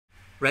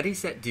Ready,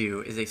 Set,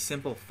 Do is a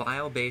simple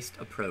file-based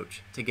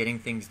approach to getting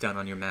things done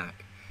on your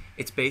Mac.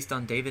 It's based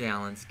on David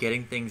Allen's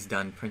Getting Things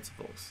Done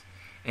principles.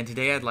 And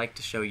today I'd like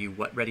to show you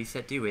what Ready,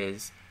 Set, Do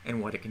is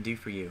and what it can do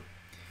for you.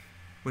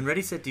 When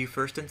Ready, Set, Do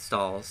first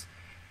installs,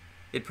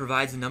 it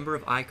provides a number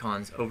of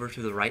icons over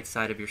to the right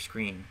side of your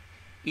screen.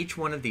 Each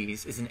one of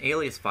these is an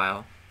alias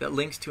file that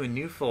links to a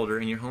new folder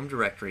in your home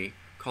directory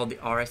called the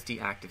RSD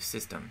active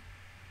system.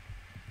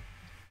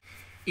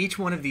 Each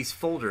one of these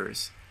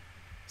folders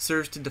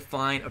serves to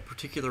define a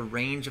particular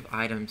range of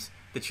items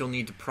that you'll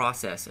need to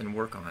process and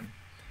work on.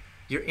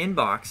 Your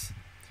inbox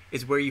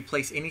is where you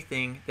place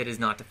anything that is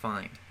not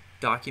defined.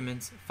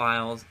 Documents,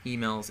 files,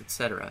 emails,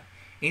 etc.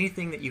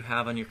 Anything that you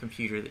have on your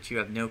computer that you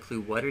have no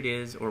clue what it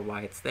is or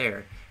why it's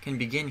there can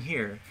begin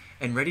here,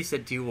 and Ready,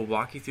 Set, Do will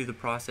walk you through the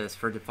process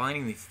for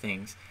defining these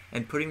things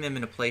and putting them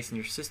in a place in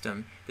your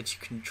system that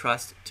you can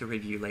trust to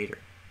review later.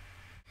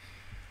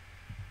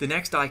 The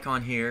next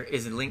icon here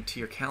is a link to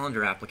your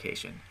calendar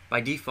application.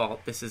 By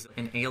default, this is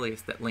an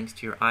alias that links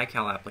to your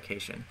iCal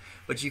application,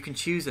 but you can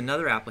choose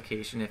another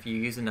application if you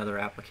use another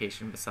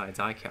application besides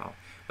iCal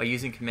by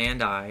using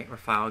Command-I or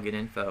File Get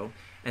Info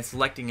and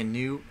selecting a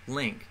new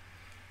link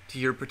to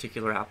your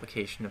particular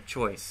application of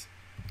choice,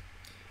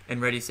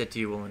 and Ready, Set,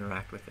 Do will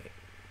interact with it.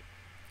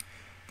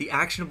 The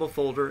Actionable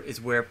folder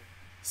is where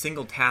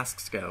single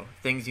tasks go,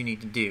 things you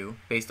need to do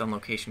based on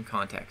location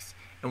context,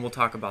 and we'll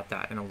talk about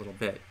that in a little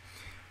bit.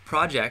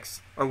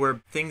 Projects are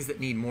where things that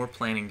need more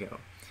planning go.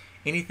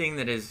 Anything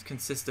that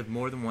consists of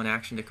more than one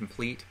action to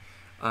complete,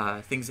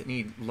 things that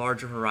need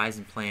larger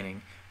horizon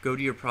planning, go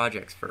to your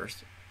projects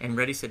first, and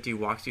Ready, Set, Do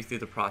walks you through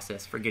the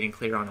process for getting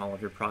clear on all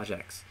of your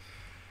projects.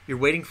 Your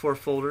Waiting For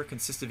folder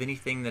consists of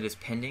anything that is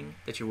pending,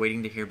 that you're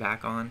waiting to hear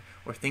back on,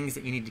 or things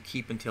that you need to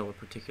keep until a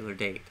particular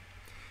date.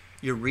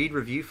 Your Read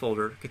Review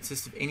folder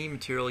consists of any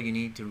material you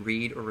need to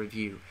read or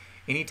review.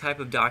 Any type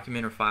of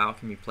document or file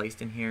can be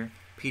placed in here,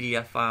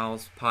 PDF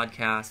files,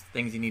 podcasts,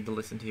 things you need to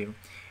listen to,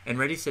 and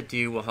Ready, Set,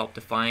 Do will help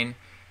define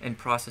and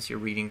process your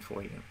reading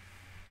for you.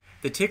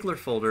 The TICKLER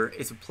folder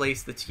is a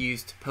place that's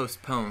used to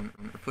postpone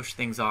or push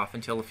things off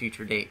until a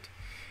future date.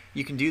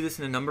 You can do this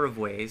in a number of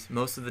ways.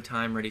 Most of the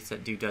time Ready,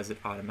 Set, Do does it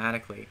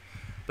automatically,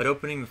 but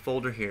opening the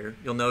folder here,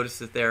 you'll notice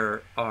that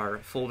there are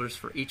folders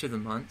for each of the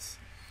months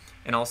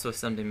and also a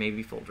Someday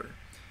Maybe folder.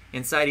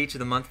 Inside each of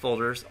the month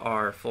folders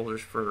are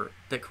folders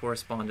that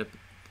correspond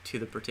to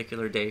the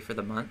particular day for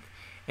the month,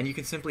 and you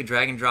can simply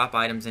drag and drop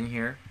items in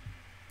here,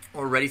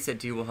 or Ready, Set,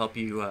 Do will help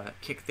you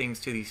kick things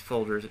to these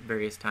folders at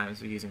various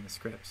times using the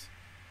scripts.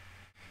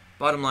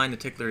 Bottom line, the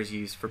TICKLER is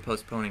used for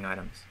postponing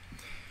items.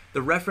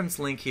 The reference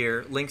link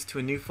here links to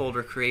a new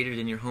folder created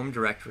in your home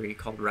directory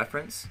called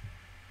Reference.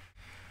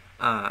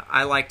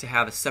 I like to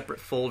have a separate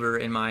folder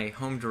in my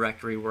home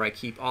directory where I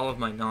keep all of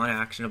my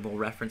non-actionable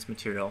reference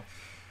material.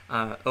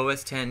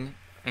 OS X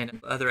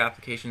and other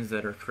applications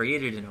that are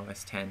created in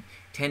OS X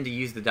tend to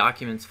use the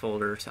Documents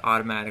folder to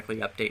automatically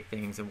update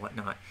things and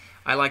whatnot.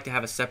 I like to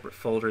have a separate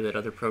folder that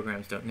other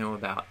programs don't know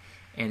about,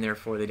 and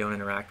therefore they don't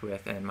interact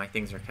with, and my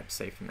things are kept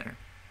safe in there.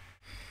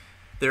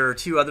 There are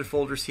two other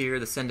folders here,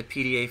 the Send to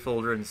PDA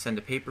folder and the Send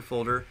to Paper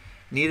folder.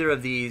 Neither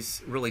of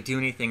these really do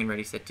anything in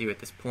Ready, Set, Do at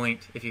this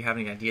point. If you have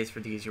any ideas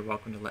for these, you're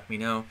welcome to let me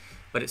know,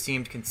 but it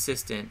seemed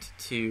consistent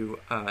to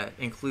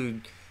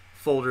include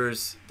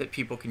folders that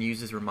people can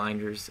use as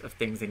reminders of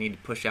things they need to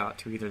push out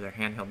to either their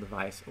handheld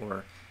device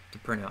or to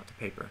print out to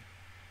paper.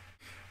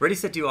 Ready,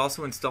 Set, Do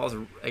also installs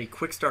a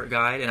quick start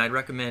guide, and I'd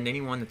recommend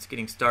anyone that's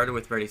getting started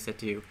with Ready, Set,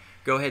 Do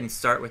go ahead and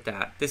start with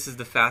that. This is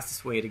the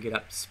fastest way to get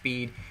up to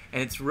speed,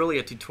 and it's really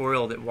a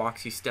tutorial that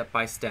walks you step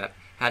by step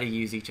how to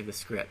use each of the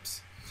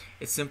scripts.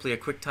 It's simply a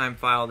QuickTime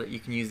file that you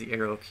can use the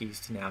arrow keys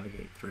to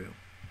navigate through.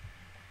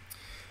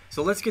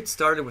 So let's get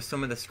started with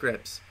some of the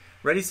scripts.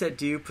 Ready, Set,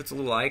 Do puts a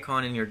little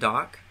icon in your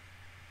dock,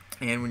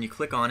 and when you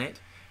click on it,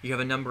 you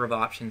have a number of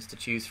options to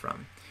choose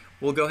from.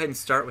 We'll go ahead and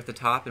start with the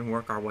top and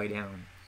work our way down.